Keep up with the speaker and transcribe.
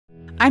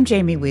I'm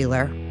Jamie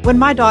Wheeler. When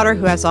my daughter,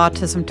 who has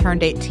autism,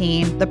 turned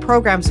 18, the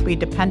programs we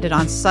depended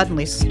on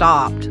suddenly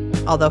stopped,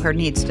 although her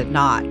needs did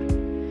not.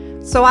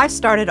 So I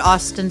started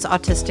Austin's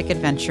Autistic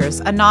Adventures,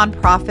 a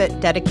nonprofit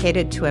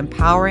dedicated to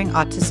empowering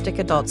autistic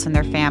adults and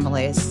their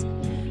families.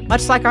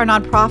 Much like our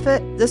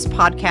nonprofit, this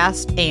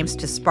podcast aims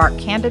to spark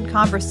candid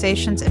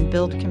conversations and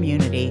build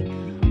community.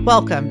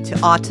 Welcome to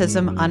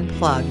Autism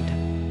Unplugged.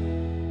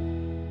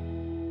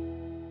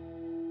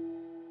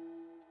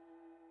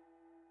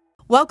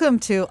 Welcome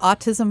to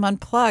Autism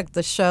Unplugged,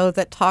 the show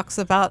that talks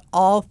about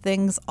all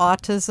things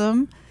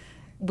autism.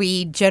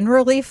 We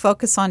generally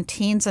focus on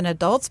teens and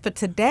adults, but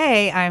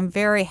today I'm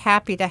very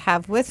happy to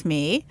have with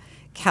me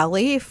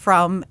Kelly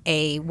from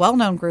a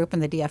well-known group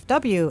in the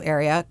DFW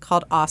area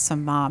called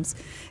AUsome Moms.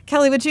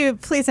 Kelly, would you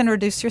please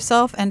introduce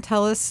yourself and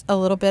tell us a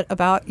little bit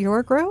about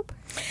your group?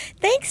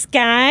 Thanks,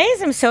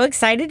 guys. I'm so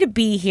excited to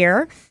be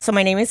here. So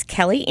my name is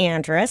Kelly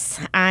Andrus.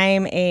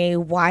 I'm a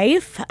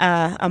wife,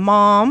 a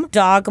mom,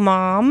 dog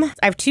mom.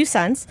 I have two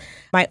sons.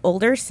 My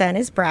older son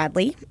is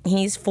Bradley.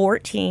 He's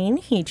 14.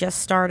 He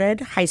just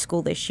started high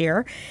school this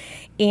year.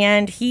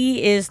 And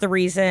he is the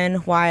reason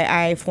why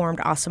I formed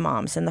AUsome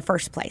Moms in the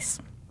first place.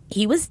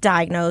 He was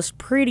diagnosed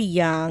pretty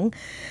young,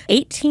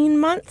 18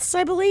 months,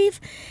 I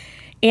believe.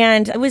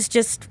 And it was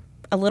just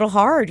a little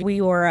hard. We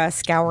were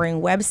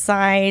scouring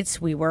websites.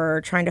 We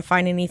were trying to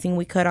find anything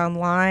we could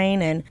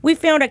online. And we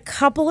found a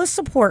couple of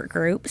support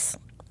groups.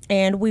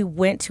 And we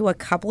went to a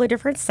couple of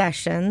different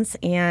sessions.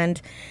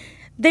 And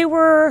they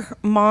were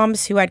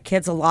moms who had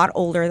kids a lot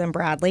older than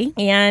Bradley.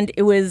 And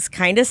it was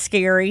kind of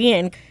scary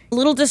and a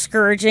little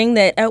discouraging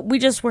that we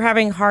just were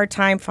having a hard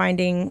time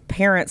finding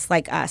parents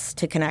like us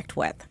to connect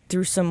with.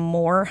 Through some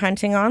more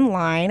hunting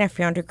online, I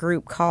found a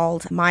group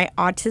called My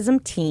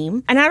Autism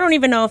Team. And I don't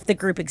even know if the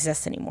group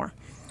exists anymore.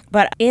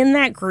 But in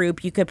that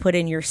group, you could put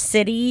in your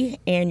city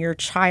and your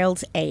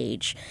child's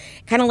age.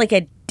 Kind of like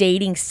a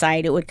dating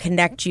site. It would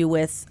connect you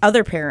with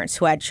other parents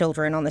who had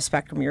children on the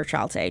spectrum of your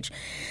child's age.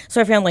 So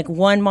I found like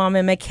one mom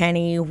in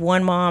McKinney,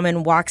 one mom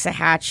in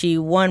Waxahachie,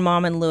 one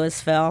mom in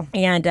Louisville.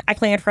 And I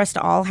planned for us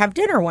to all have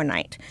dinner one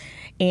night.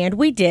 And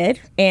we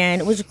did.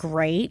 And it was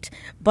great.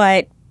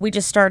 But we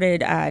just started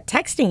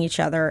texting each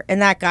other.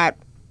 And that got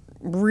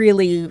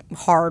really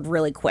hard,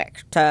 really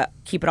quick to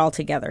keep it all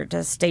together,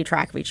 to stay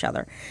track of each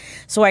other.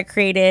 So I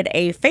created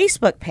a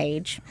Facebook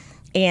page,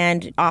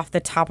 and off the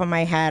top of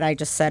my head, I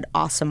just said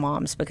AUsome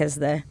Moms because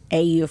the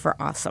AU for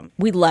awesome.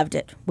 We loved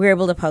it. We were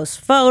able to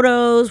post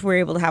photos. We were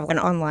able to have an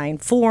online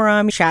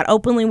forum, chat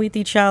openly with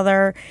each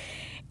other,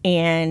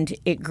 and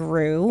it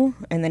grew.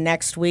 And the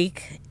next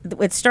week,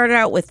 it started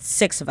out with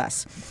 6 of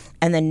us,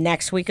 and the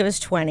next week it was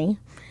 20.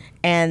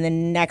 And the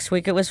next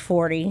week it was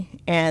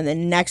 40, and the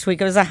next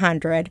week it was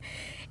 100.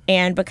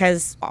 And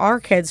because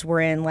our kids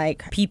were in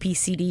like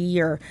PPCD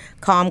or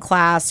comm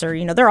class or,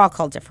 they're all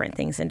called different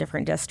things in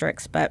different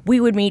districts. But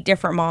we would meet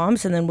different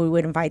moms, and then we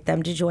would invite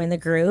them to join the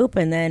group.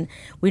 And then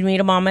we'd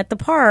meet a mom at the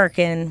park,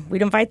 and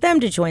we'd invite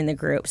them to join the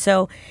group.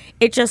 So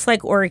it just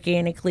like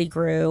organically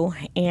grew.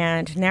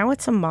 And now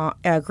it's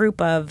a group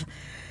of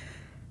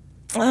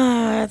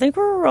I think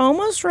we're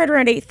almost right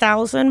around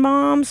 8,000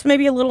 moms,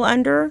 maybe a little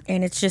under.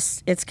 And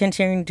it's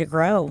continuing to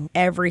grow.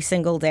 Every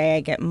single day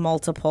I get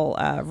multiple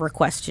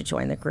requests to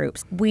join the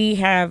groups. We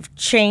have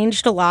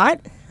changed a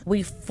lot.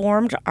 We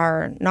formed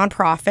our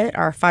nonprofit,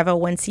 our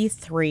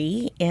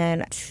 501c3,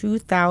 in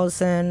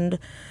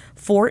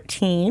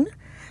 2014.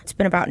 It's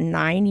been about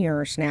 9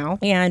 years now,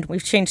 and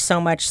we've changed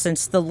so much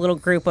since the little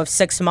group of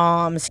 6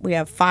 moms. We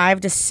have 5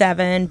 to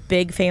 7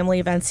 big family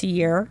events a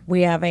year.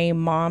 We have a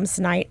mom's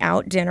night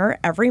out dinner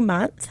every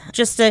month,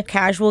 just a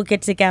casual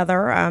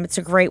get-together. It's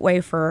a great way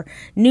for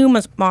new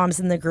moms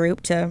in the group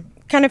to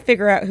kind of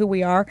figure out who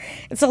we are.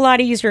 It's a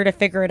lot easier to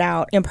figure it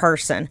out in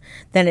person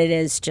than it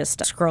is just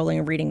scrolling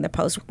and reading the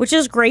post, which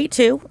is great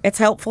too. It's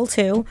helpful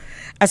too,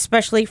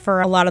 especially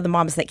for a lot of the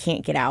moms that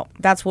can't get out.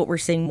 That's what we're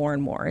seeing more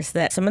and more, is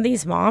that some of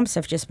these moms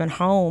have just been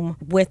home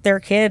with their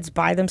kids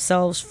by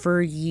themselves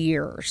for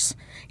years,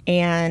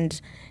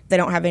 and they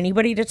don't have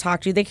anybody to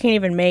talk to. They can't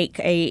even make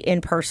a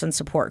in-person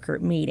support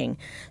group meeting.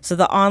 So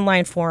the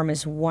online forum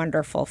is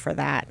wonderful for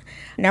that.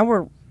 Now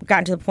we're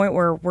gotten to the point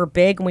where we're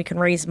big and we can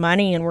raise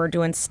money, and we're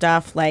doing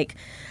stuff like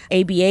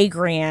ABA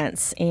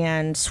grants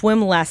and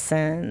swim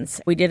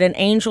lessons. We did an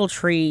angel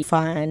tree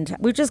fund.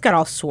 We've just got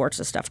all sorts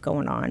of stuff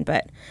going on.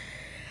 But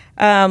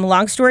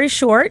long story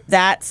short,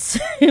 that's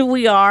who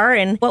we are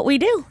and what we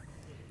do.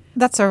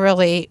 That's a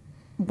really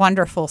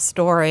wonderful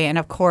story. And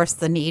of course,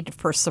 the need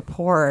for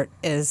support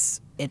it's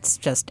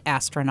just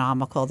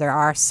astronomical. There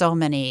are so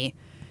many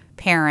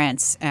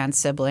parents and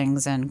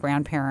siblings and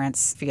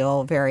grandparents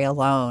feel very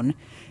alone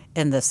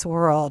in this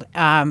world.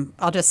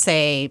 I'll just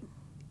say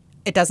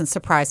it doesn't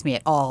surprise me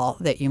at all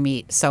that you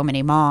meet so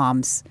many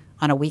moms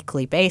on a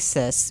weekly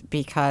basis,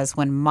 because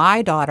when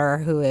my daughter,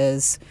 who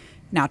is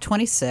now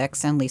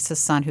 26, and Lisa's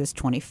son, who's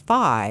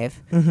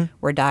 25,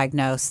 were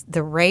diagnosed,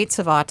 the rates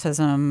of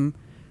autism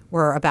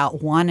were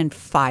about 1 in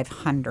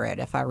 500,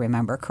 if I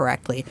remember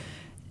correctly.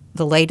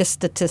 The latest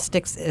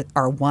statistics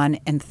are 1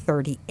 in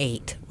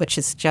 38, which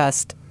is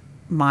just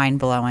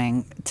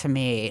mind-blowing to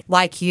me.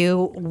 Like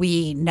you,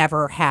 we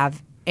never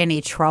have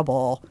any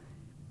trouble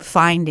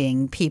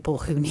finding people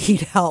who need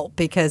help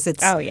because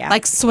it's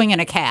like swinging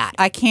a cat.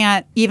 I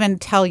can't even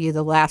tell you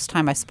the last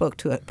time I spoke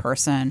to a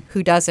person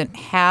who doesn't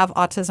have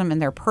autism in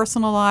their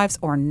personal lives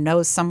or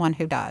knows someone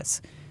who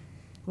does.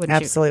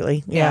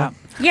 Absolutely. Yeah.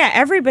 Yeah,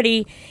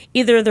 everybody,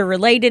 either they're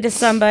related to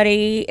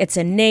somebody, it's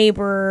a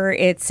neighbor,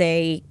 it's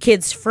a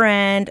kid's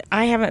friend.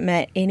 I haven't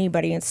met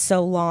anybody in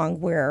so long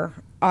where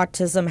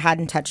autism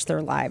hadn't touched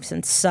their lives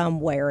in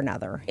some way or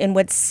another. And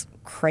what's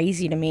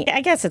crazy to me,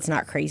 I guess it's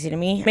not crazy to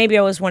me, maybe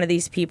I was one of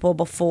these people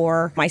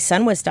before my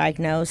son was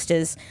diagnosed,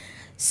 is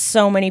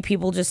so many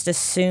people just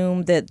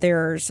assume that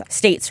there's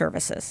state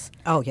services.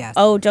 Oh, yes.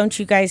 Oh, don't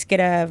you guys get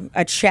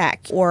a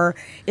check? Or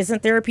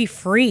isn't therapy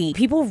free?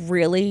 People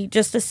really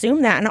just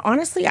assume that. And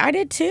honestly, I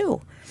did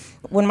too.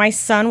 When my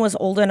son was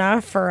old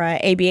enough for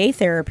ABA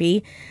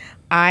therapy,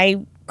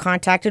 I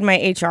contacted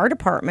my HR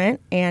department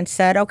and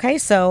said, okay,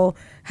 so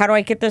how do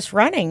I get this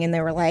running? And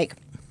they were like,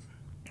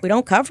 we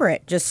don't cover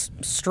it. Just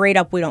straight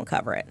up, we don't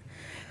cover it.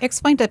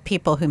 Explain to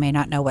people who may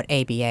not know what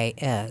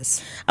ABA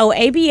is. Oh,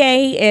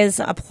 ABA is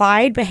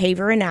Applied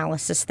Behavior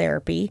Analysis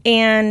Therapy,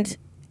 and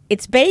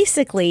it's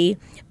basically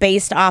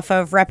based off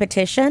of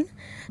repetition,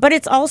 but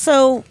it's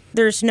also,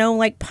 there's no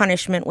like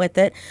punishment with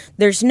it.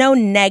 There's no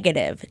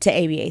negative to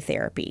ABA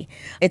therapy.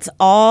 It's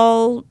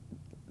all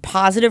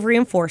positive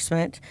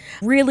reinforcement.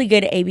 Really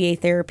good ABA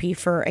therapy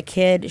for a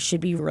kid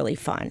should be really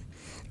fun.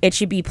 It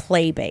should be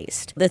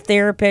play-based. The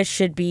therapist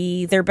should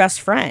be their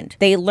best friend.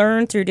 They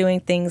learn through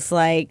doing things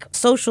like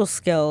social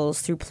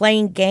skills, through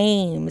playing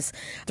games,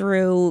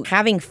 through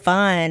having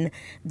fun,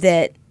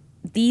 that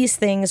these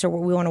things are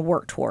what we want to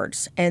work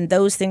towards. And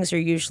those things are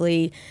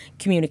usually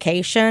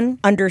communication,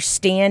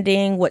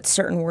 understanding what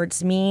certain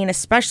words mean,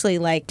 especially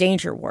like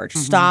danger words,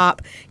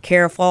 stop,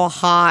 careful,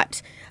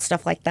 hot,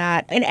 stuff like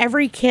that. And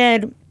every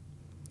kid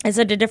is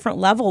at a different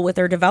level with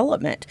their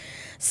development.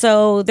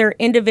 So their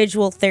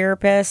individual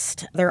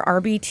therapist, their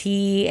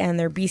RBT, and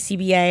their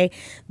BCBA,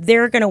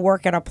 they're going to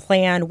work at a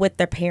plan with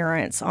the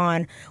parents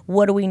on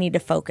what do we need to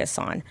focus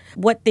on,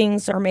 what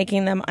things are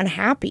making them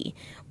unhappy,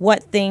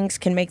 what things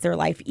can make their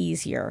life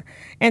easier.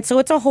 And so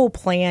it's a whole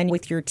plan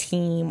with your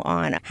team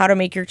on how to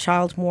make your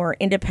child more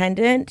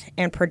independent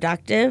and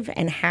productive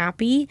and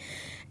happy,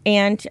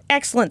 and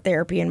excellent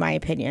therapy, in my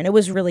opinion. It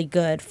was really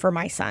good for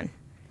my son.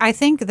 I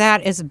think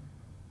that is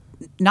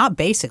not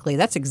basically,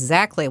 that's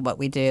exactly what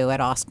we do at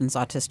Austin's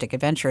Autistic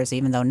Adventures,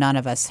 even though none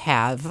of us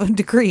have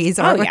degrees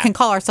or can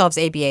call ourselves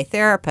ABA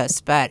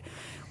therapists. But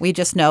we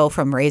just know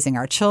from raising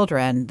our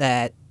children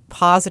that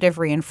positive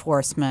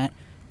reinforcement,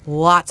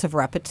 lots of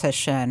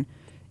repetition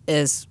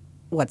is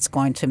what's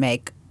going to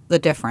make the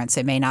difference.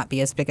 It may not be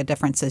as big a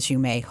difference as you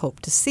may hope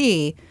to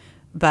see,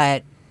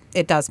 but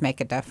it does make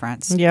a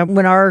difference. Yeah,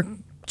 when our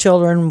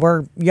children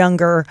were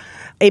younger,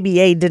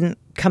 ABA didn't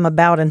come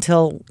about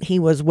until he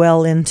was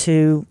well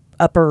into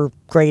upper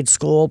grade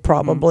school,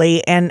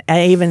 probably. And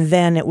even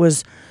then, it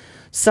was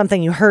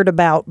something you heard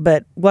about,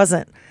 but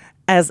wasn't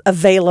as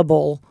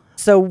available.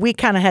 So we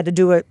kind of had to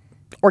do it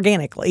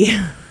organically.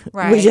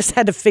 Right. We just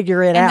had to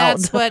figure it out.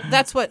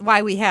 That's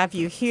why we have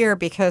you here,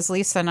 because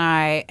Lisa and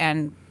I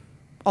and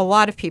a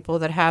lot of people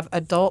that have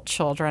adult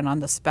children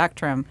on the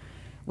spectrum,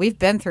 we've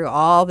been through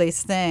all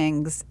these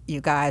things you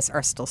guys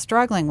are still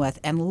struggling with.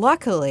 And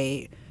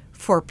luckily,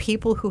 for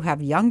people who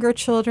have younger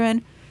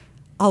children,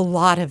 a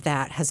lot of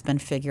that has been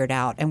figured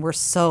out, and we're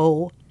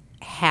so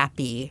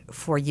happy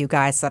for you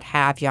guys that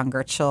have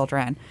younger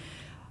children.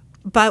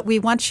 But we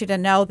want you to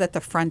know that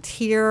the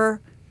frontier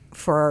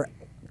for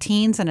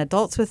teens and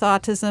adults with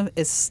autism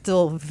is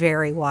still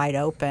very wide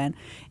open,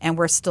 and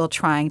we're still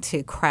trying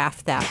to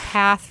craft that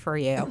path for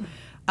you,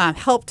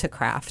 help to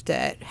craft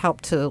it,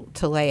 help to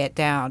lay it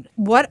down.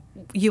 What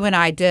you and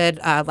I did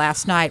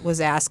last night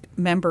was ask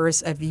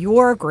members of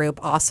your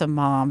group, AUsome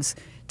Moms,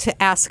 to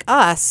ask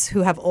us,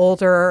 who have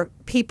older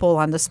people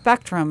on the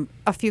spectrum,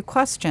 a few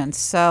questions.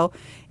 So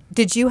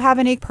did you have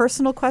any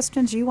personal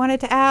questions you wanted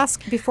to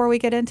ask before we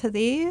get into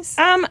these?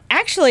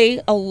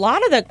 Actually, a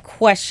lot of the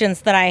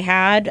questions that I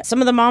had,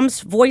 some of the moms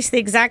voiced the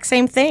exact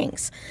same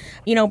things.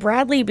 You know,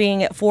 Bradley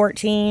being at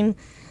 14,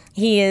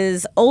 he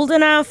is old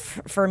enough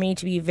for me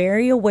to be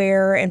very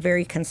aware and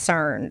very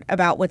concerned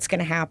about what's going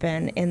to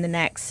happen in the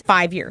next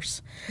 5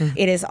 years.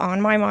 It is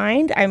on my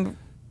mind. I'm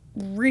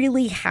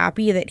really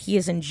happy that he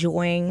is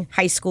enjoying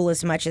high school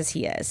as much as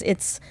he is.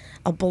 It's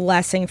a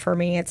blessing for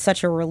me. It's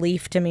such a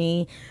relief to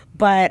me.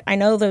 But I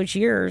know those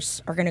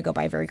years are going to go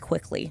by very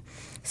quickly.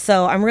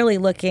 So I'm really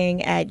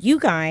looking at you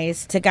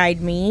guys to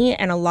guide me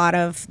and a lot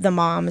of the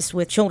moms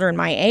with children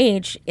my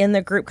age in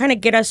the group, kind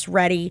of get us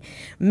ready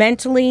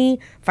mentally,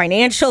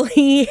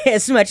 financially,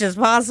 as much as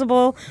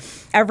possible,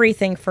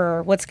 everything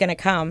for what's going to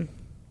come.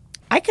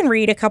 I can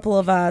read a couple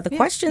of the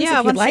questions if you'd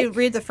like. Yeah, once you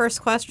read the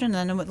first question,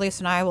 then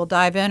Lisa and I will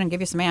dive in and give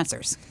you some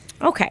answers.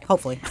 Okay.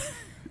 Hopefully.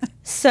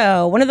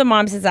 So one of the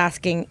moms is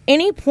asking,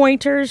 any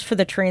pointers for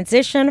the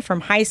transition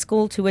from high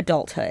school to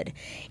adulthood?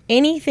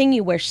 Anything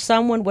you wish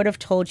someone would have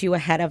told you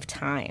ahead of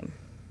time?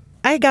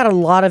 I got a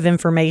lot of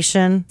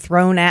information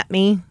thrown at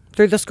me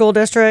through the school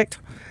district.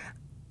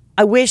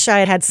 I wish I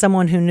had had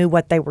someone who knew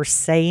what they were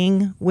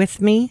saying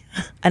with me,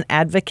 an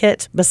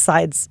advocate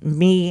besides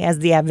me as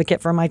the advocate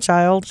for my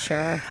child.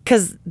 Sure.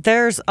 Because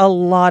there's a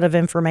lot of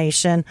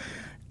information,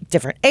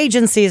 different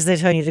agencies they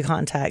tell you to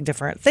contact,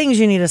 different things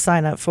you need to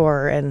sign up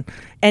for.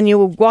 And you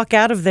walk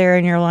out of there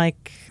and you're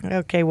like,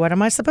 okay, what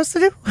am I supposed to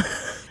do?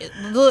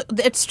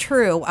 It's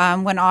true.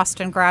 When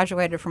Austin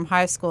graduated from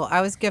high school,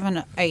 I was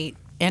given a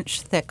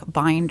inch-thick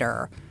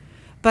binder.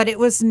 But it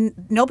was,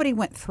 nobody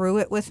went through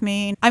it with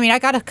me. I mean, I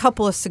got a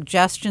couple of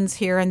suggestions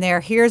here and there.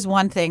 Here's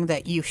one thing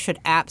that you should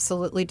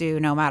absolutely do,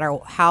 no matter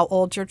how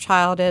old your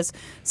child is.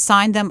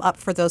 Sign them up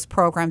for those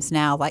programs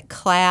now, like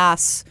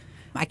class.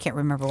 I can't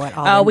remember what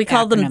all the we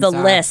call them the acronyms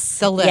are. lists.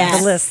 The lists. Yes.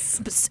 The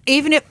lists.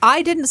 Even if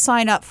I didn't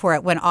sign up for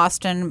it when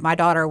Austin, my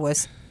daughter,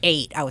 was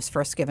 8, I was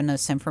first given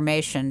this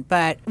information.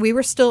 But we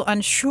were still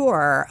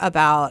unsure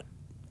about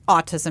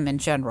autism in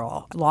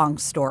general. Long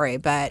story,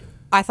 but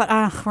I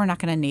thought, we're not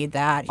going to need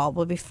that. All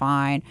will be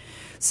fine.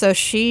 So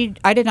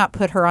I did not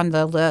put her on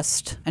the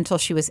list until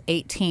she was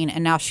 18,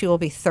 and now she will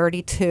be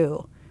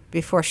 32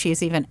 before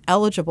she's even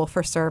eligible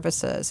for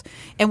services.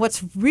 And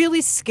what's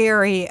really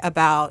scary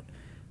about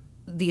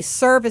these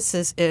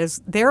services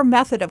is their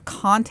method of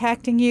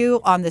contacting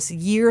you on this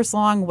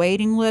years-long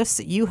waiting list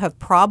that you have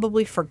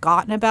probably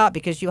forgotten about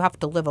because you have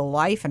to live a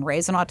life and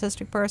raise an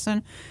autistic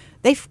person.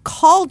 They've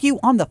called you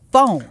on the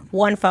phone.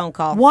 One phone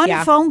call. One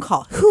phone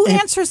call. Who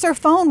answers their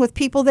phone with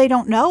people they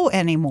don't know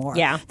anymore?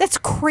 Yeah. That's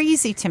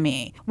crazy to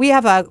me. We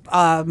have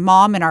a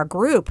mom in our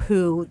group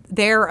who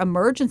their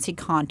emergency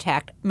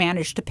contact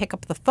managed to pick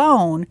up the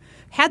phone.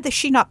 Had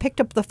she not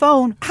picked up the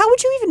phone, how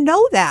would you even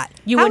know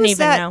that? You How wouldn't is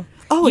even that? know.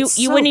 Oh,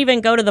 you wouldn't even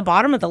go to the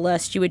bottom of the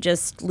list. You would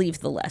just leave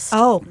the list.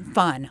 Oh,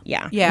 fun.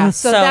 Yeah. Yeah.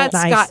 So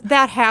Nice.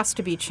 that has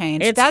to be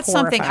changed. It's That's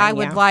something I horrifying,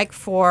 would yeah. like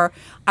for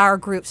our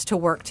groups to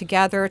work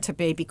together to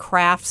maybe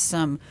craft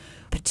some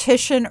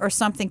petition or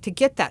something to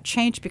get that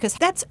changed, because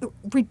that's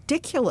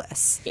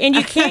ridiculous. And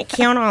you can't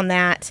count on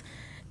that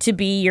to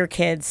be your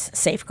kid's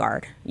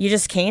safeguard. You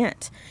just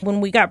can't.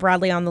 When we got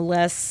Bradley on the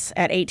list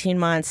at 18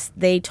 months,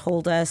 they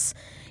told us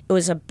it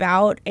was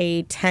about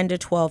a 10 to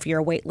 12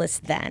 year wait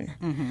list then.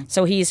 Mm-hmm.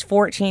 So he's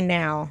 14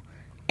 now,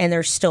 and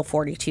there's still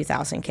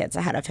 42,000 kids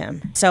ahead of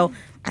him. So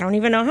I don't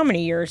even know how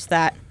many years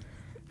that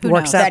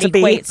Works knows? out to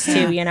be. equates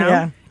to, you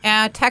know?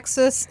 Yeah.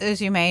 Texas,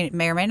 as you may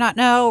or may not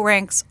know,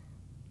 ranks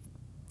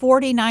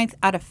 49th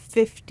out of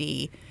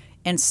 50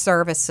 in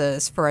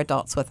services for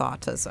adults with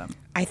autism.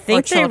 I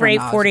think they children rate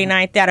with autism.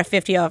 49th out of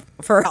 50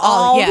 for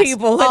all yes.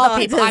 people with all autism.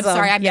 people. I'm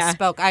sorry, I Yeah.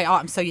 misspoke.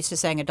 I'm so used to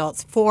saying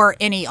adults for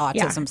any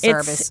autism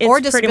service it's or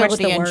pretty much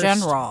disability the in worst.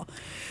 general.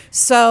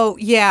 So,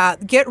 yeah,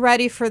 get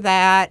ready for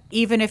that.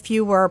 Even if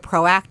you were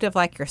proactive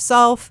like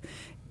yourself,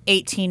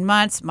 18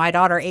 months, my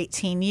daughter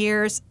 18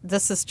 years,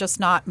 this is just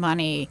not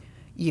money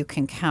you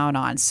can count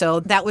on. So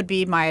that would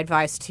be my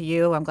advice to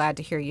you. I'm glad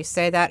to hear you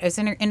say that. Is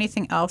there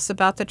anything else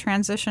about the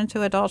transition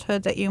to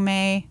adulthood that you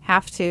may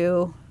have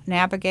to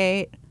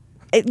navigate?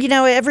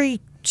 Every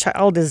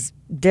child is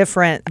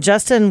different.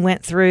 Justin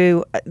went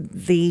through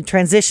the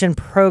transition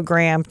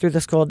program through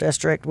the school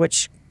district,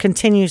 which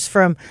continues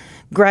from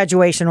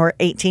graduation or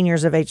 18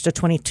 years of age to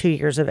 22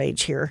 years of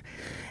age here.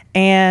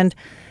 And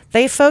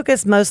they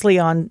focus mostly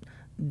on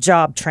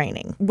job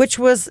training, which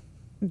was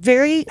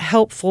very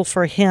helpful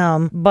for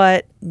him.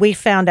 But we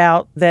found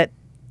out that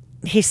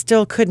he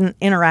still couldn't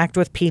interact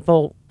with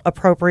people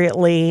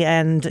appropriately,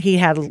 and he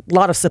had a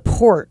lot of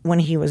support when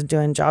he was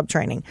doing job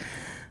training.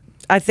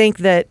 I think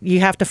that you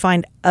have to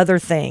find other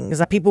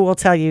things. People will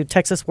tell you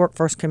Texas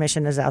Workforce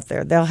Commission is out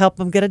there. They'll help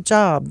them get a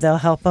job. They'll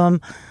help them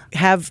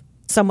have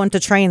someone to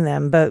train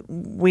them. But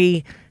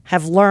we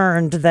have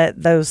learned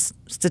that those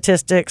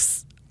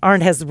statistics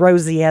aren't as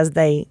rosy as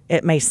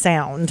it may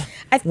sound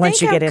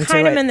once you get into it. I think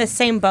I'm kind of in the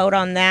same boat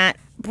on that.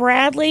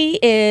 Bradley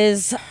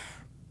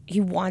he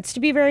wants to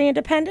be very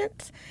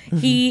independent. Mm-hmm.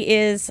 He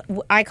is,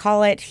 I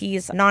call it,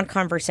 he's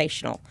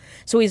non-conversational.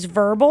 So he's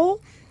verbal,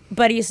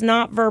 but he's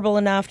not verbal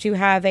enough to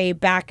have a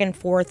back and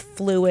forth,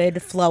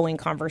 fluid, flowing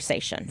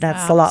conversation.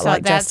 That's a lot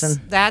like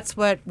Justin. That's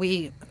what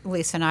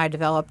Lisa and I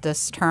developed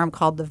this term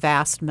called the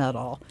vast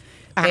middle.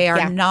 They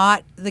are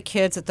not the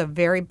kids at the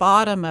very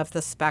bottom of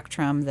the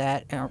spectrum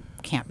that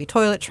can't be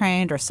toilet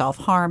trained or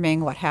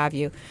self-harming, what have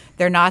you.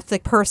 They're not the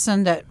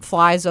person that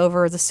flies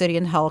over the city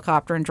in a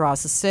helicopter and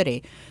draws the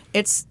city.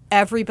 It's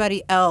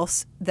everybody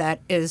else that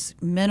is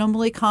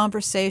minimally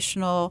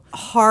conversational,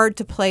 hard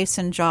to place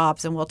in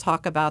jobs, and we'll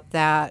talk about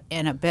that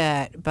in a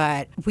bit.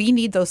 But we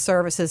need those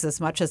services as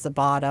much as the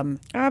bottom.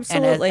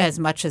 Absolutely. And as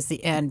much as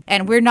the end.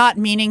 And we're not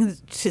meaning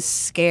to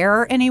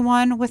scare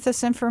anyone with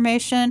this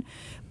information,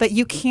 but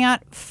you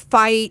can't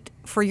fight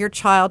for your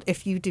child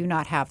if you do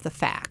not have the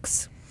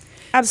facts.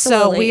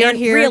 Absolutely. So we are and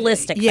here.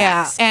 Realistic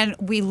facts. And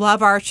we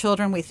love our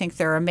children. We think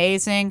they're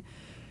amazing.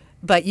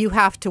 But you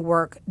have to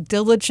work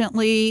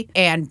diligently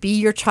and be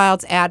your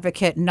child's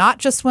advocate, not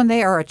just when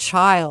they are a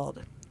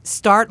child.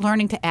 Start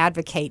learning to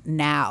advocate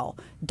now.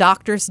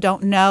 Doctors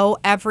don't know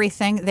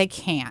everything. They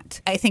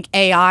can't. I think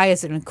AI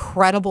is an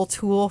incredible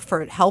tool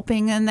for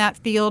helping in that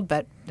field,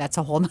 but that's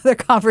a whole nother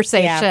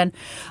conversation.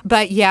 Yeah.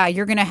 But yeah,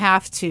 you're going to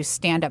have to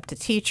stand up to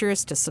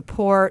teachers, to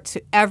support,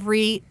 to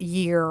every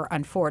year,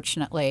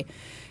 unfortunately.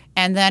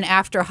 And then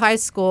after high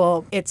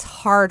school, it's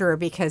harder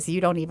because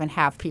you don't even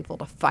have people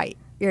to fight.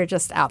 You're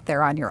just out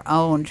there on your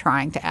own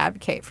trying to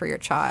advocate for your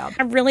child.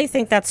 I really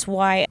think that's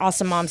why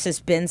Awesome Moms has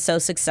been so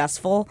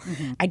successful.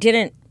 Mm-hmm. I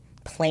didn't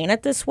plan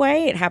it this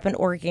way. It happened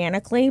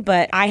organically,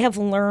 but I have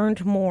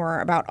learned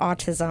more about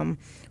autism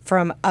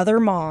from other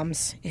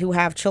moms who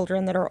have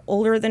children that are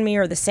older than me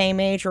or the same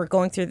age or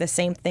going through the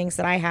same things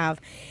that I have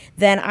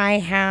than I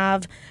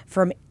have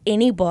from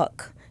any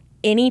book,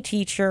 any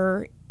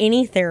teacher,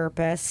 any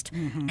therapist.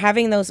 Mm-hmm.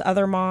 Having those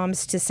other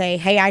moms to say,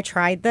 hey, I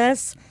tried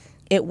this,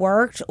 it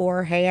worked,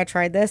 or hey, I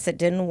tried this, it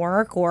didn't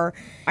work, or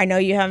I know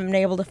you haven't been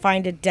able to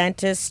find a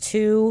dentist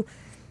who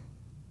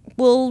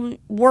will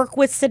work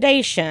with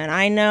sedation.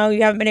 I know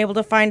you haven't been able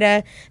to find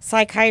a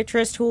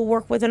psychiatrist who will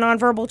work with a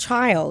nonverbal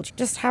child.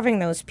 Just having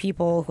those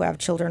people who have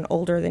children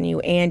older than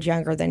you and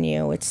younger than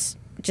you, it's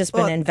just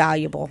been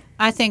invaluable.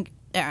 I think,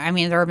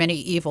 there are many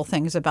evil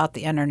things about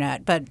the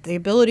internet, but the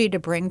ability to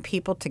bring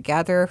people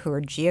together who are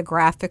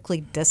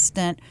geographically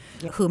distant,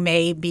 who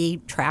may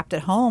be trapped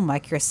at home,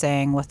 like you're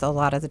saying, with a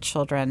lot of the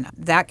children,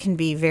 that can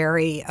be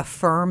very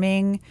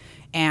affirming.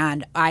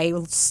 And I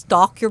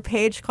stalk your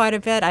page quite a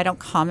bit. I don't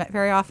comment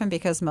very often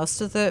because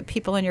most of the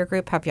people in your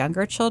group have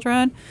younger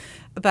children.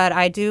 But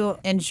I do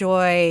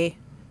enjoy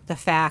the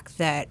fact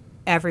that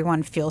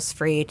everyone feels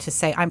free to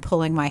say, I'm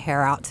pulling my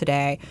hair out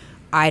today.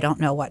 I don't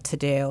know what to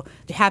do.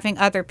 Having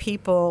other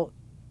people,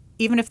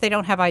 even if they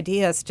don't have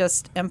ideas,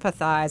 just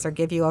empathize or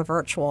give you a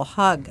virtual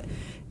hug.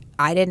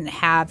 I didn't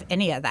have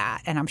any of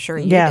that, and I'm sure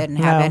you didn't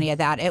have any of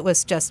that. It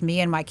was just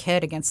me and my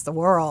kid against the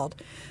world.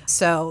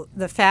 So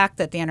the fact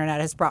that the internet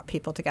has brought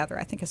people together,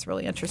 I think, is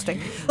really interesting.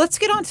 Let's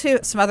get on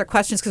to some other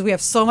questions because we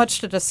have so much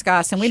to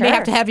discuss, and we may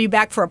have to have you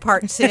back for a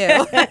part 2.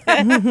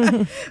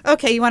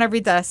 Okay, you want to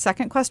read the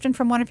second question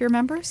from one of your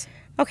members?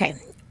 Okay.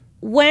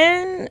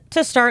 When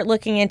to start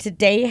looking into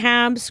day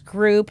habs,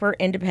 group, or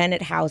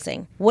independent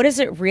housing? What is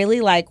it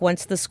really like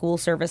once the school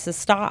services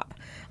stop?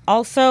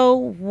 Also,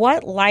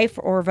 what life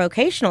or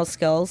vocational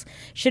skills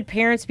should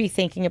parents be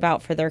thinking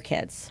about for their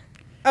kids?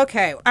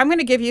 Okay, I'm going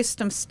to give you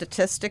some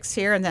statistics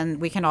here, and then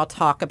we can all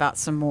talk about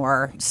some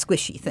more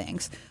squishy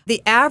things.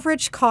 The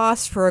average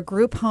cost for a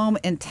group home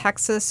in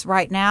Texas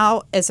right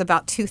now is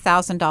about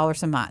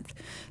 $2,000 a month.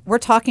 We're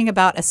talking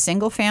about a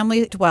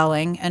single-family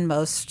dwelling in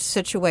most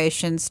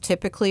situations,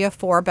 typically a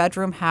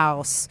 4-bedroom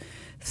house,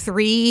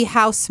 3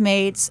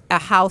 housemates, a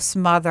house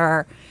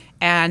mother,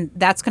 and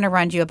that's going to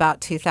run you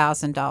about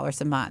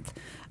 $2,000 a month.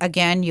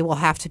 Again, you will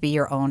have to be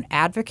your own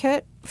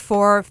advocate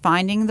for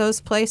finding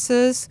those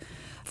places.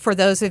 For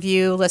those of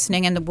you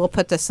listening, and we'll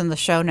put this in the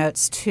show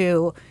notes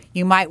too,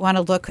 you might want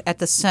to look at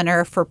the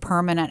Center for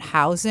Permanent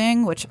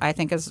Housing, which I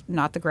think is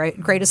not the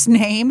greatest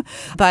name,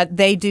 but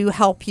they do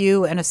help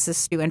you and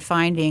assist you in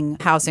finding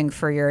housing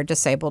for your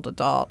disabled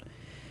adult.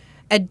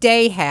 A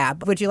day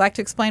hab. Would you like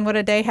to explain what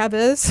a day hab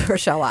is, or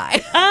shall I?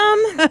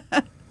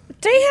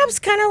 Day hab's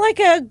kind of like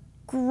a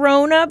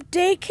grown-up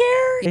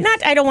daycare.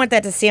 I don't want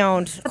that to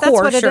sound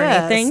coarse or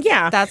anything.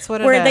 Yeah, that's what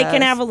it is. Where they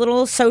can have a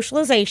little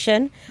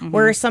socialization,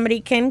 where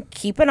somebody can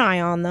keep an eye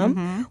on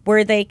them,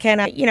 where they can,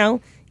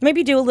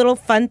 maybe do a little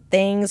fun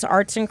things,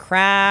 arts and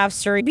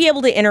crafts, or be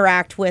able to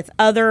interact with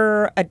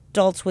other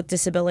adults with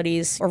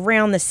disabilities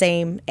around the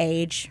same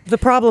age. The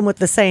problem with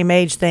the same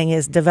age thing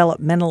is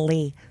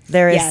developmentally.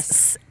 There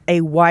is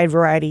a wide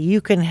variety.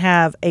 You can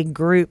have a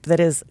group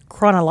that is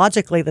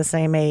chronologically the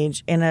same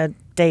age in a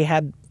day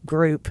hab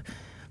group,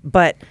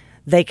 but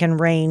they can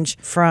range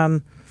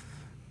from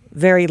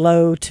very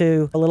low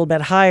to a little bit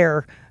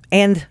higher.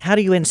 And how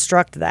do you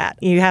instruct that?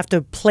 You have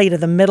to play to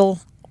the middle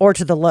or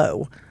to the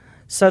low.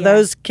 So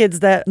those kids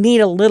that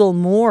need a little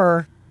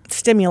more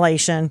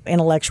stimulation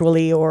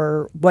intellectually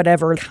or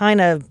whatever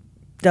kind of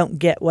don't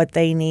get what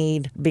they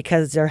need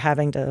because they're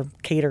having to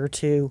cater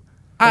to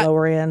the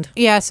lower end.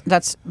 Yes,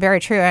 that's very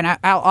true. And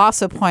I'll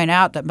also point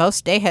out that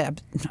most day hab,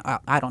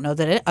 I don't know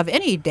that of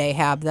any day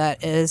hab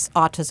that is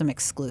autism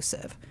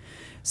exclusive.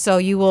 So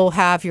you will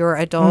have your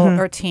adult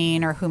or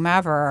teen or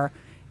whomever,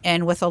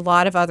 and with a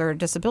lot of other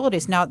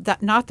disabilities. Now,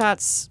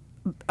 that's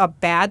a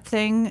bad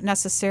thing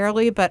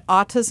necessarily, but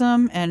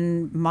autism,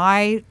 and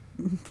my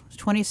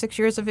 26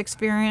 years of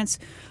experience,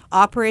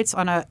 operates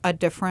on a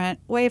different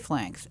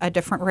wavelength, a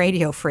different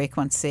radio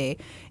frequency.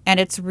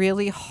 And it's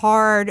really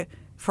hard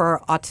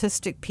for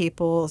autistic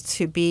people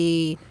to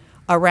be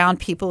around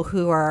people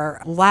who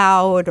are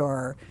loud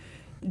or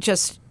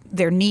just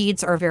their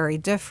needs are very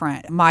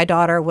different. My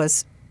daughter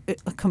was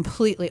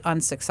completely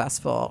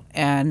unsuccessful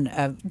and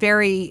a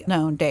very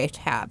known day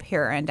hab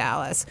here in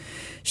Dallas.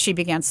 She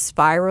began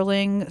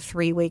spiraling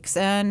 3 weeks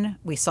in.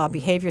 We saw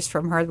behaviors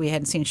from her we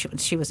hadn't seen.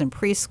 She was in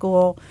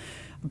preschool,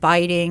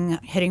 biting,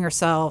 hitting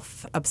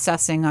herself,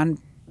 obsessing on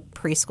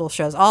preschool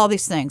shows, all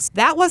these things.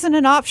 That wasn't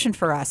an option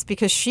for us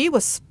because she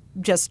was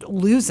just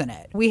losing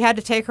it. We had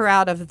to take her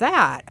out of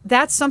that.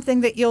 That's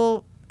something that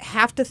you'll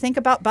have to think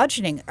about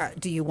budgeting.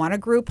 Do you want a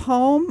group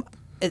home?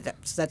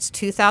 That's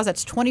 $2,000.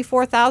 That's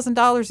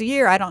 $24,000 a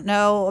year. I don't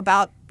know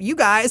about you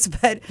guys,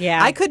 but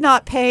Yeah. I could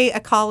not pay a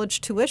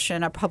college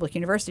tuition, a public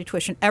university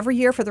tuition, every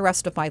year for the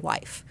rest of my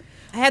life.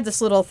 I had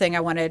this little thing I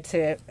wanted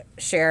to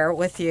share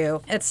with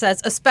you. It says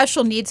a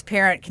special needs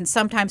parent can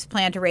sometimes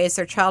plan to raise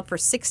their child for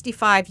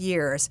 65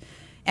 years,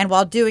 and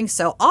while doing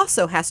so,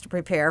 also has to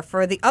prepare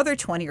for the other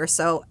 20 or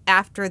so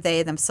after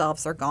they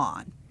themselves are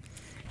gone.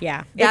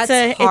 Yeah. That's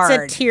it's a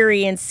hard.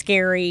 teary and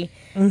scary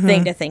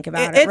thing to think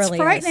about. It It's really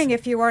frightening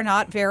is. if you are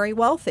not very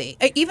wealthy.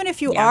 Even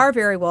if you are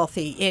very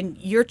wealthy and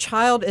your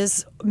child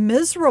is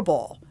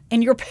miserable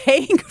and you're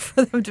paying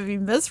for them to be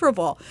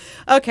miserable.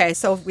 Okay,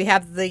 so we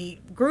have the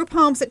group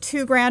homes at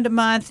 $2,000 a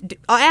month,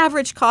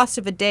 average cost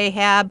of a day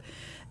hab.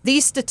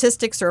 These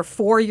statistics are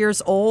 4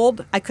 years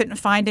old. I couldn't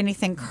find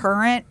anything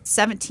current.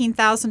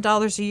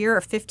 $17,000 a year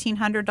or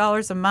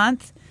 $1,500 a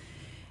month.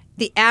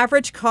 The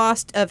average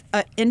cost of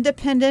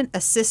independent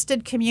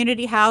assisted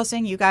community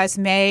housing, you guys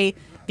may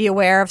be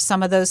aware of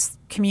some of those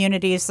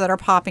communities that are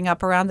popping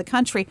up around the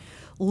country.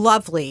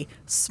 Lovely,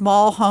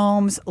 small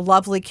homes,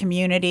 lovely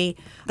community,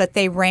 but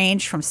they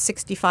range from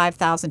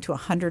 $65,000 to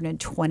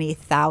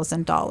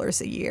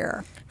 $120,000 a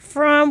year.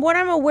 From what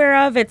I'm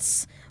aware of,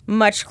 it's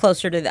much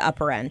closer to the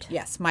upper end.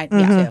 Yes, me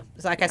too.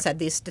 Like I said,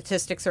 these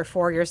statistics are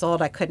 4 years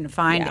old. I couldn't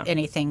find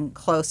anything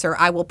closer.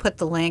 I will put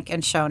the link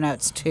in show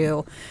notes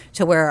to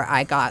where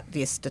I got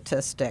these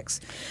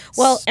statistics.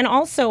 Well, and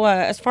also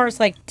as far as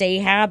like day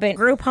hab and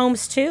group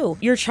homes too,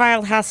 your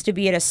child has to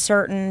be at a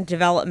certain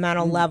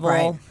developmental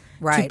level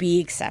to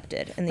be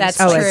accepted. In these That's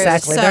places. true.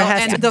 exactly. So, There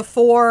has and to- the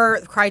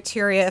 4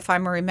 criteria, if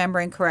I'm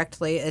remembering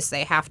correctly, is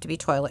they have to be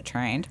toilet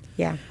trained.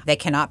 Yeah. They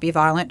cannot be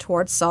violent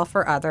towards self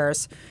or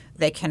others.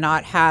 They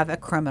cannot have a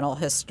criminal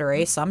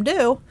history. Some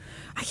do.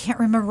 I can't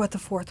remember what the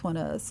 4th one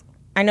is.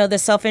 I know the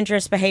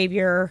self-interest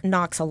behavior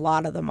knocks a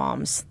lot of the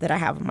moms that I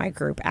have in my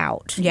group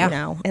out. Yeah. You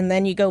know, and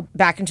then you go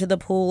back into the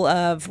pool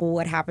of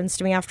what happens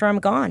to me after I'm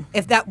gone.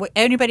 If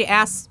anybody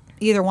asks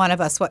either one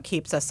of us what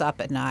keeps us up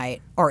at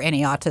night, or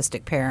any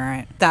autistic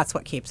parent, that's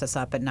what keeps us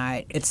up at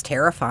night. It's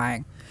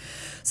terrifying.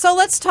 So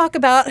let's talk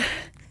about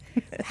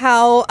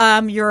how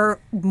your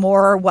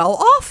more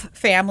well-off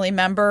family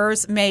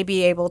members may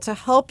be able to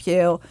help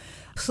you.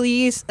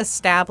 Please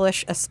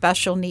establish a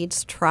special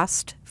needs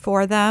trust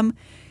for them.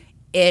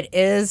 It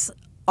is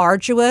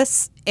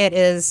arduous. It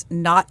is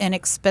not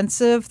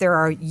inexpensive. There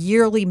are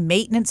yearly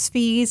maintenance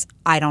fees.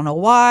 I don't know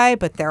why,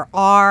 but there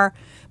are.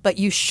 But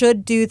you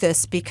should do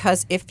this,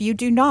 because if you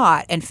do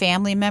not, and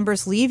family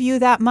members leave you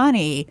that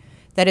money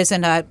that is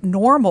in a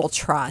normal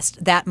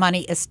trust, that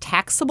money is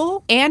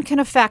taxable and can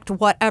affect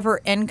whatever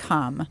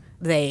income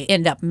they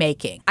end up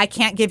making. I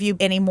can't give you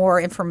any more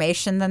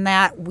information than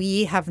that.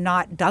 We have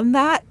not done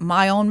that.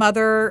 My own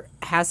mother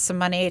has some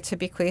money to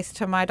bequeath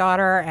to my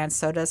daughter, and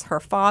so does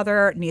her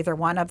father. Neither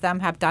one of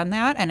them have done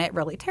that, and it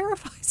really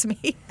terrifies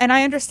me. And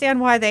I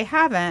understand why they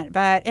haven't.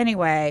 But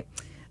anyway,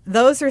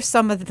 those are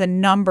some of the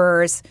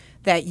numbers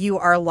that you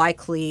are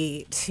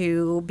likely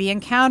to be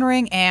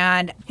encountering,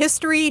 and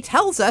history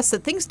tells us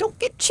that things don't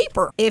get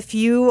cheaper. If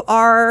you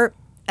are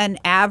an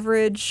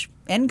average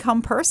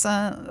income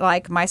person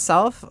like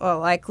myself or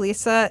like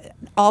Lisa,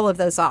 all of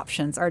those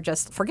options are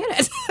just forget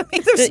it. I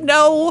mean, there's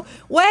no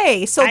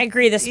way. So I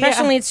agree. The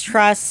special needs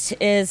trust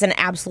is an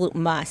absolute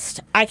must.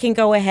 I can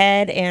go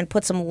ahead and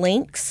put some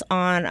links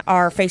on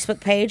our Facebook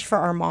page for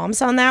our moms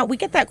on that. We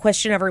get that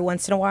question every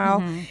once in a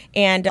while,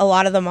 and a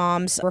lot of the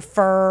moms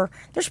refer.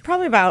 There's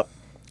probably about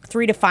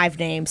 3 to 5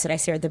 names that I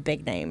say are the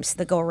big names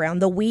that go around.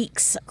 The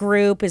Weeks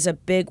group is a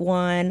big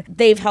one.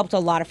 They've helped a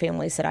lot of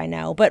families that I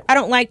know, but I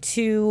don't like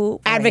to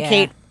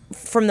advocate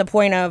from the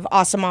point of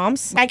AUsome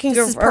Moms. I can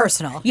This is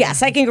personal.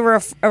 Yes, I can give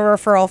a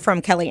referral from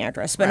Kelly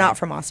Andrus, but not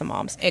from AUsome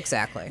Moms.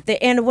 Exactly.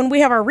 And when we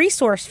have our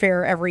resource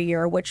fair every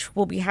year, which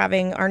we'll be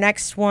having our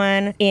next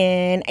one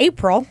in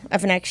April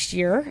of next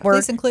year.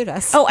 Please include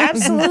us. Oh,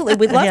 absolutely.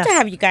 We'd love Yes. to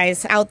have you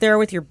guys out there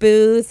with your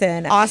booth,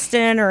 and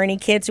Austin or any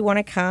kids who want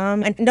to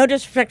come. And no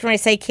disrespect when I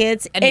say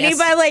kids. And yes.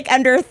 Anybody like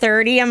under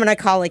 30, I'm going to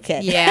call a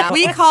kid. Yeah,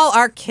 we call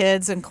our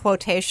kids in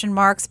quotation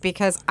marks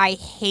because I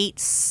hate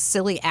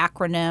silly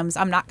acronyms.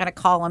 I'm not going to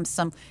call them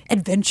some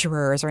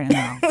adventurers or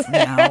anything.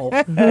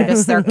 No, they're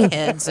just their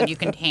kids, and you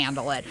can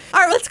handle it. All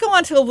right, let's go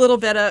on to a little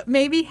bit of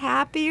maybe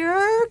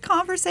happier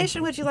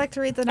conversation. Would you like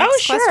to read the next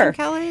sure. question,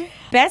 Kelly?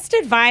 Best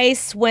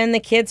advice when the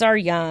kids are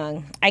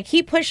young. I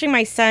keep pushing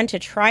my son to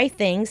try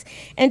things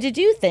and to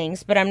do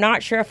things, but I'm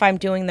not sure if I'm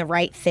doing the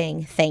right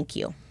thing. Thank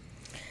you.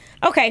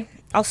 Okay,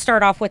 I'll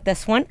start off with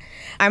this one.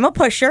 I'm a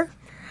pusher.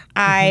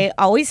 I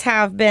always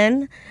have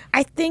been.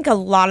 I think a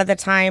lot of the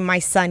time my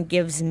son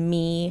gives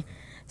me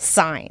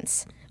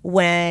signs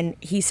when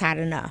he's had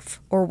enough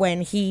or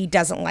when he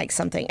doesn't like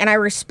something. And I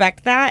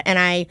respect that, and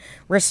I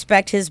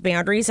respect his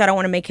boundaries. I don't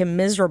want to make him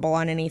miserable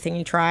on anything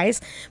he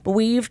tries, but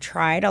we've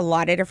tried a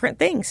lot of different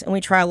things, and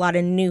we try a lot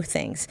of new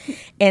things.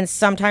 And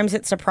sometimes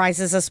it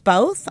surprises us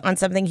both on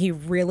something he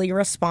really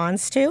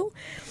responds to.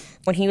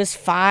 when he was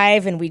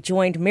 5 and we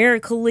joined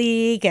Miracle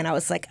League, and I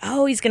was like,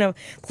 oh, he's going to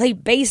play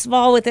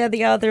baseball with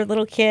the other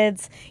little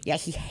kids. Yeah,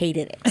 he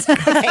hated it.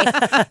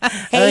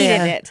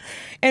 Hated it.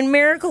 And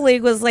Miracle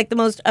League was like the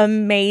most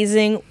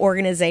amazing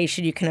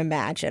organization you can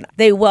imagine.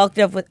 They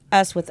welcomed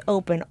us with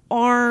open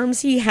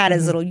arms. He had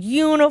his little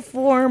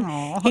uniform.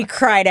 Aww. He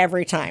cried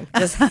every time.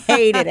 Just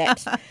hated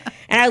it.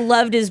 And I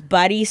loved his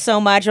buddy so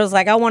much. I was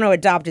like, I want to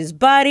adopt his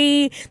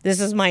buddy. This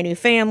is my new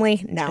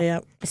family. No.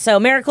 Yep. So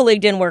Miracle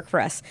League didn't work for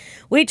us.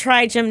 We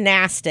tried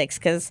gymnastics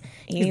because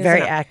he's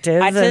very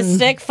active.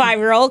 Autistic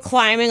 5-year-old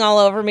climbing all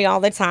over me all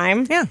the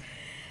time. Yeah.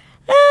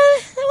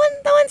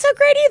 That wasn't so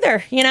great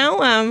either, you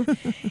know.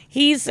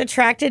 He's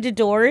attracted to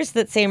doors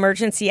that say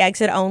emergency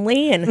exit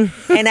only, and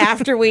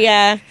after we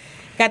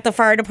got the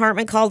fire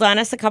department called on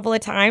us a couple of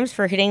times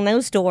for hitting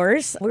those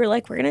doors, we were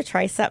like, we're going to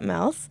try something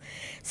else.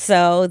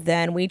 So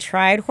then we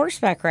tried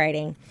horseback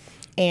riding,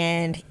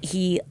 and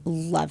he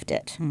loved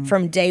it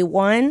from day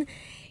one.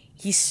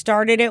 He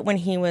started it when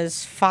he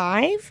was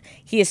 5.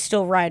 He is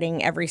still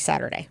riding every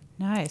Saturday.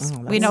 Nice.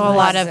 We know a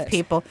lot of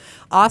people.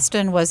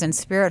 Austin was in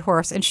Spirit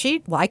Horse, and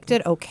she liked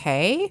it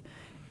okay,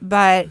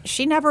 but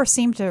she never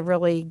seemed to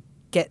really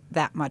get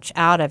that much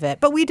out of it.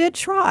 But we did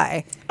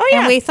try. Oh, yeah.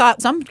 And we thought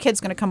some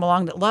kid's going to come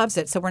along that loves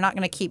it, so we're not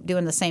going to keep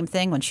doing the same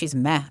thing when she's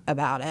meh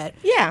about it.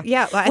 Yeah.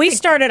 Yeah. We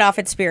started off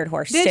at Spirit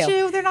Horse, Did too.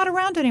 you? They're not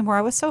around anymore.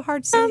 I was so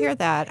hard to hear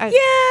that.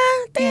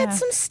 They had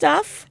some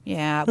stuff.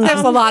 Yeah.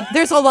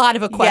 There's a lot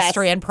of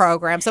equestrian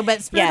programs. So,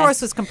 but Spirit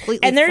Horse was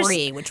completely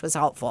free, which was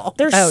helpful.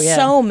 There's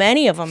so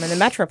many of them in the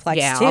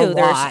Metroplex, too. A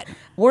lot.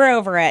 We're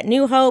over at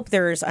New Hope.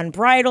 There's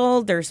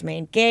Unbridled. There's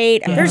Main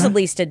Gate. There's at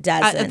least a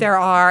dozen. There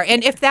are.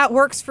 And if that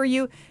works for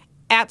you,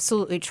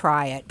 absolutely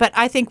try it. But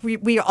I think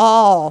we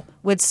all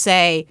would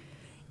say,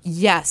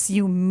 yes,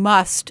 you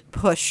must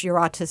push your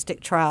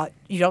autistic child.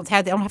 They don't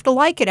have to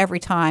like it every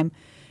time.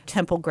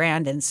 Temple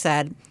Grandin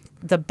said,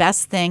 the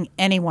best thing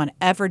anyone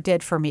ever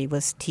did for me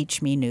was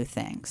teach me new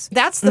things.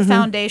 That's the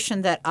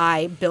foundation that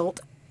I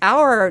built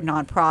our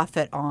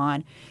nonprofit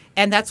on,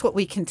 and that's what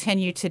we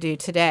continue to do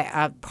today.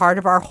 Part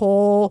of our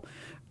whole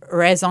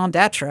raison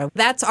d'etre.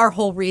 That's our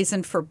whole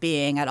reason for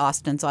being at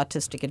Austin's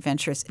Autistic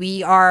Adventures.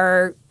 We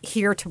are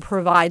here to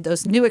provide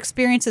those new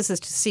experiences, is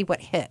to see what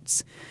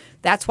hits.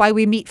 That's why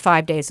we meet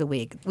 5 days a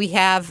week. We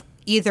have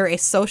either a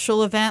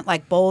social event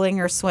like bowling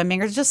or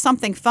swimming or just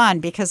something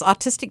fun, because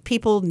autistic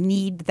people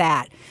need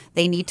that.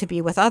 They need to be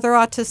with other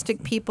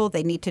autistic people.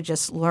 They need to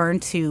just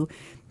learn to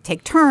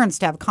take turns,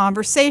 to have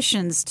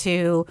conversations,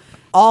 to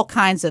all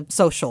kinds of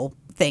social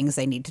things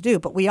they need to do.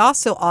 But we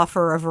also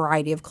offer a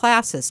variety of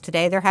classes.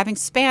 Today they're having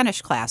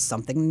Spanish class,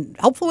 something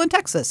helpful in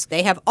Texas.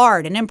 They have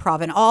art and improv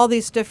and all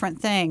these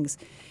different things.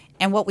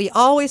 And what we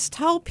always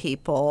tell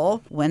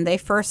people when they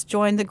first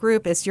join the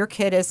group is your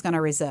kid is going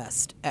to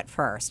resist at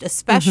first,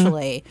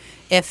 especially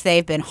if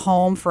they've been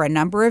home for a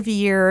number of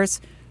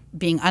years,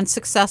 being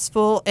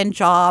unsuccessful in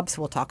jobs.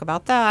 We'll talk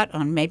about that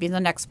on maybe the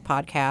next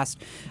podcast.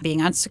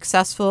 Being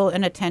unsuccessful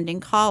in attending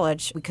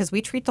college, because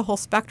we treat the whole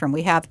spectrum.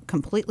 We have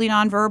completely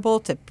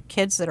nonverbal to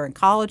kids that are in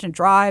college and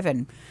drive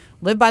and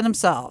live by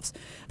themselves.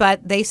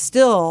 But they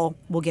still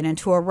will get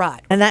into a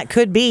rut. And that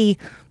could be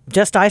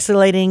just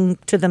isolating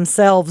to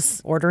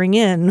themselves, ordering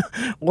in,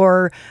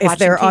 or if Watching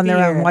they're on TV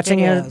their own, or watching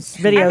videos.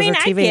 videos I mean, or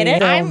TV. I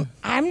get it.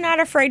 I'm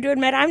not afraid to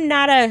admit I'm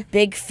not a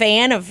big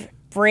fan of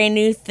brand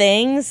new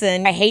things,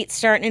 and I hate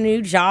starting a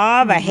new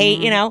job. I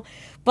hate,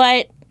 but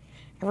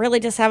I really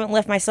just haven't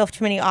left myself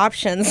too many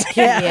options.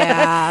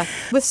 Yeah.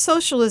 With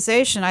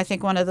socialization, I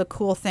think one of the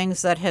cool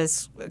things that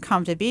has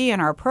come to be in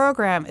our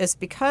program is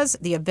because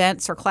the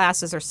events or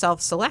classes are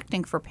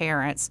self-selecting for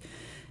parents,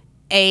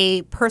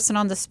 a person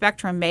on the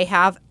spectrum may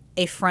have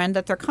a friend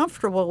that they're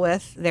comfortable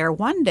with there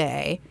one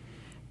day,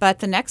 but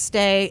the next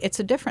day it's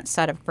a different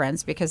set of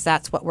friends, because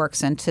that's what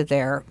works into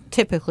their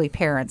typically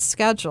parents'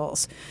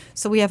 schedules.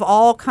 So we have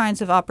all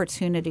kinds of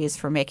opportunities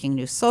for making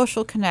new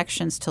social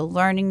connections, to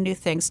learning new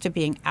things, to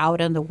being out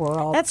in the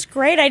world. That's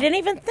great. I didn't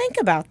even think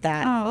about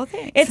that. Oh,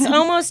 thanks. It's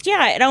almost,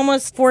 it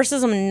almost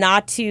forces them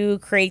not to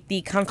create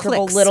the comfortable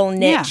Clicks. little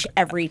niche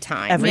every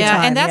time. Every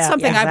time. And that's Yeah,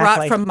 something I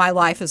exactly. brought from my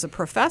life as a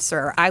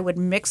professor. I would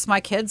mix my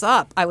kids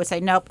up. I would say,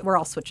 nope, we're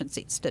all switching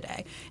seats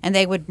today. And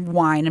they would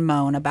whine and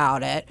moan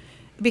about it.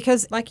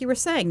 Because like you were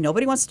saying,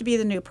 nobody wants to be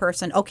the new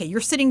person. Okay,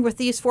 you're sitting with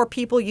these 4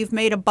 people. You've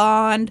made a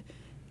bond.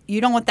 You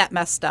don't want that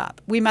messed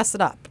up. We mess it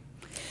up.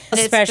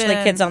 Especially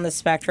kids on the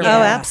spectrum. Oh,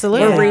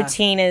 absolutely. Where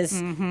routine is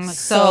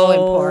So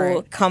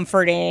important.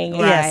 comforting.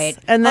 Yes.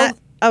 And that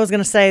I was going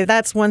to say,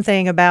 that's one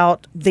thing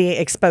about the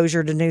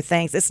exposure to new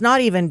things. It's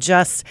not even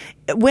just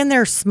when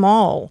they're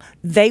small,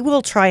 they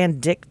will try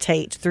and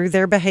dictate through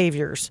their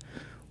behaviors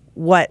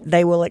what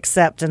they will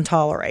accept and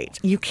tolerate.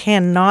 You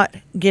cannot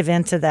give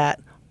in to that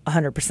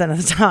 100% of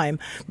the time,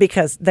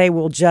 because they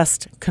will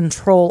just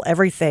control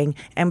everything.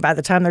 And by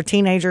the time they're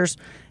teenagers,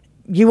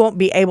 you won't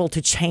be able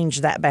to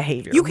change that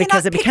behavior You because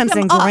cannot it pick becomes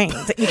them ingrained.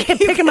 up. You can't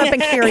pick them up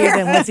and carry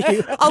them with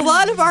you. A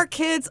lot of our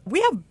kids, we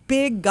have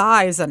big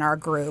guys in our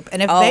group,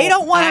 and if they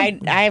don't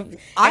want to,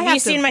 have you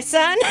seen my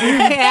son?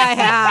 yeah, I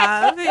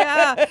have.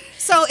 Yeah.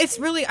 So it's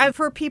really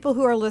for people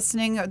who are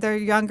listening, they're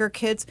younger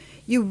kids.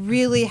 You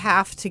really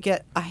have to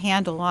get a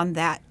handle on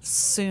that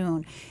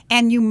soon,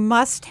 and you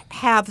must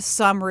have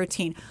some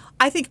routine.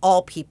 I think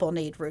all people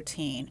need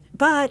routine,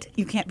 but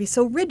you can't be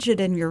so rigid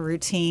in your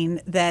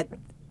routine that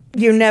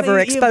You never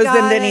you've expose them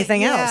got to it,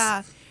 anything yeah.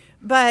 else.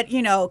 But,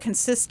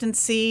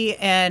 consistency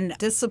and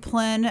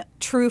discipline,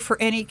 true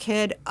for any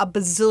kid, a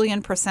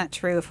bazillion %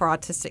 true for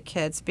autistic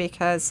kids,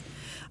 because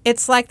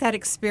it's like that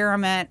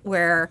experiment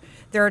where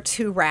there are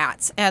two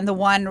rats, and the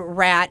one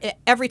rat,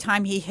 every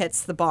time he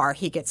hits the bar,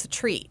 he gets a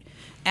treat.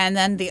 And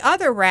then the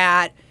other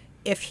rat,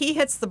 if he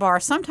hits the bar,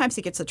 sometimes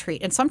he gets a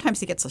treat and sometimes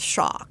he gets a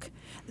shock.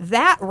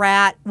 That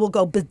rat will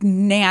go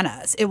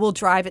bananas. It will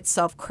drive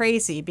itself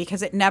crazy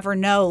because it never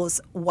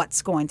knows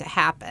what's going to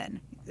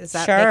happen. Is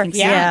that Sure. making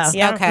Yeah. sense?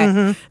 Yeah.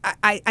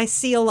 Okay. I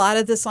see a lot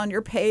of this on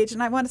your page,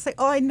 and I want to say,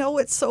 I know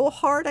it's so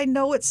hard. I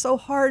know it's so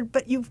hard,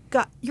 but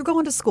you're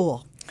going to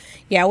school.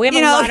 Yeah, we have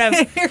a lot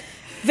of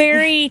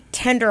very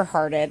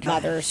tender-hearted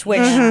mothers,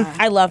 which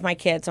I love my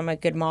kids. I'm a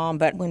good mom.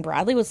 But when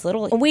Bradley was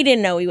little, we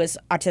didn't know he was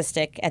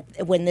autistic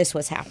when this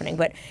was happening.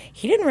 But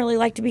he didn't really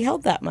like to be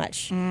held that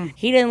much.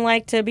 He didn't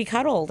like to be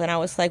cuddled. And I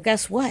was like,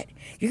 guess what?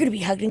 You're going to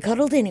be hugged and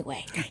cuddled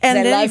anyway.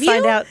 And then you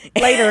find out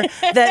later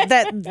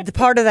that the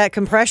part of that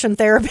compression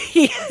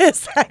therapy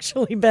is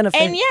actually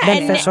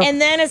beneficial. And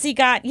then as he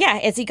got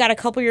a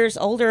couple years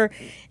older,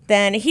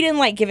 then he didn't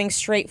like giving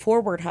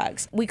straightforward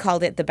hugs. We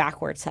called it the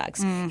backwards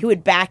hugs. He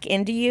would back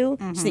into you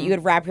so that you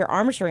would wrap your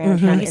arms around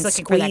him and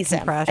squeeze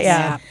him.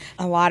 Yeah.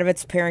 A lot of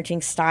it's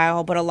parenting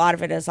style, but a lot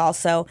of it is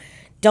also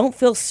don't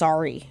feel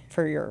sorry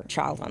for your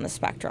child on the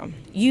spectrum.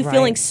 You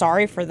feeling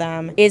sorry for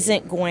them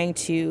isn't going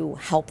to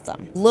help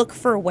them. Look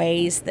for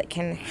ways that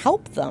can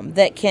help them,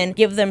 that can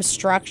give them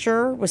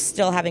structure with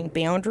still having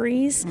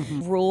boundaries,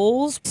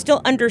 rules,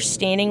 still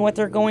understanding what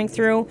they're going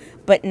through,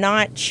 but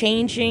not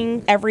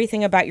changing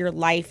everything about your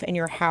life and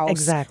your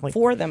house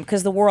for them,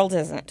 because the world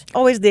isn't.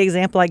 Always the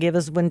example I give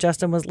is when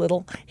Justin was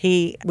little,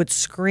 he would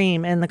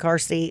scream in the car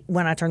seat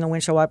when I turned the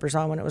windshield wipers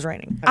on when it was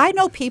raining. I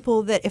know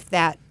people that if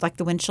that, like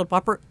the windshield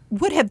wiper,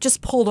 would have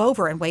just pulled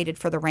over and waited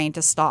for the rain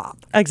to stop.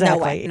 Exactly.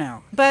 No way.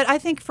 No. But I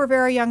think for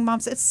very young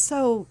moms, it's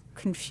so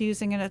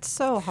confusing and it's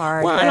so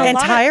hard. Well, and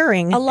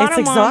tiring. A lot it's of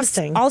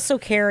exhausting. moms also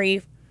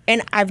carry,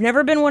 and I've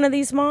never been one of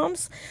these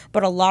moms,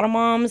 but a lot of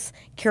moms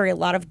carry a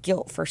lot of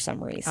guilt for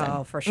some reason.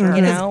 Oh, for sure.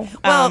 You know?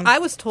 Well, I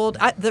was told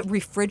the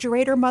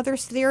refrigerator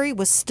mother's theory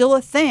was still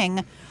a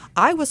thing.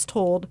 I was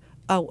told,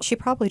 she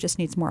probably just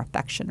needs more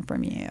affection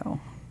from you.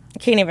 I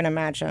can't even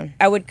imagine.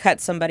 I would cut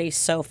somebody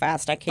so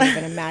fast, I can't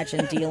even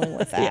imagine dealing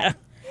with that. Yeah.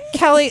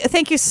 Kelly,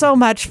 thank you so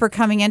much for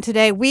coming in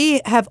today.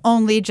 We have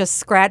only just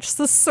scratched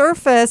the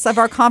surface of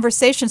our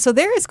conversation. So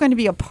there is going to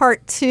be a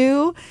part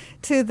 2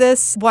 to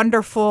this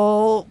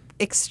wonderful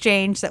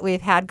exchange that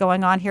we've had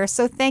going on here.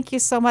 So thank you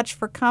so much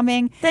for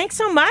coming. Thanks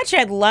so much.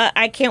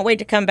 I can't wait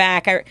to come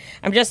back.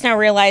 I'm just now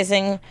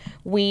realizing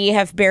we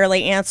have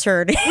barely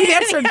answered. We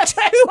answered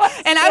 2,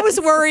 and I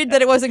was worried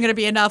that it wasn't going to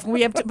be enough.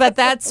 But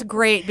that's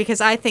great, because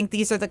I think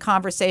these are the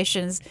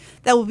conversations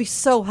that will be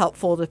so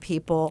helpful to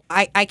people.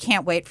 I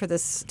can't wait for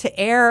this to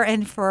air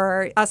and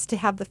for us to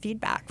have the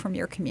feedback from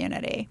your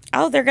community.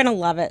 Oh, they're going to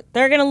love it.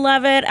 They're going to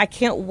love it. I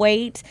can't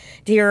wait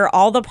to hear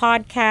all the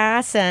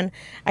podcasts, and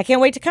I can't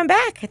wait to come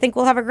back. I think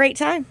we'll have a great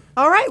time.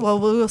 All right. Well,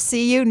 we will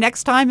see you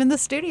next time in the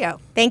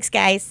studio. Thanks,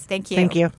 guys. Thank you. Thank you.